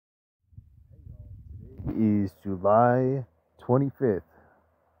is July 25th,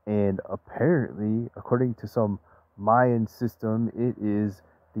 and apparently, according to some Mayan system, it is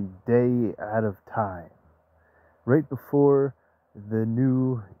the day out of time, right before the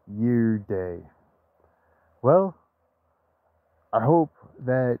New Year Day. Well, I hope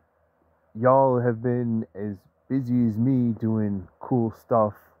that y'all have been as busy as me doing cool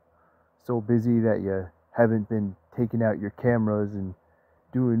stuff, so busy that you haven't been taking out your cameras and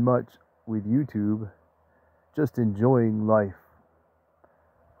doing much with YouTube, just enjoying life.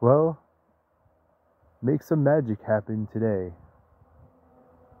 Well, make some magic happen today.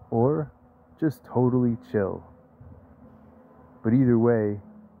 Or just totally chill. But either way,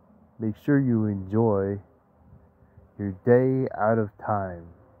 make sure you enjoy your day out of time.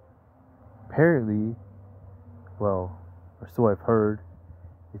 Apparently, well, or so I've heard,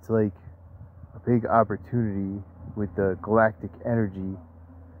 it's like a big opportunity with the galactic energy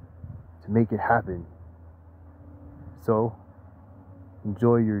to make it happen. So,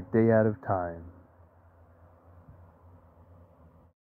 enjoy your day out of time.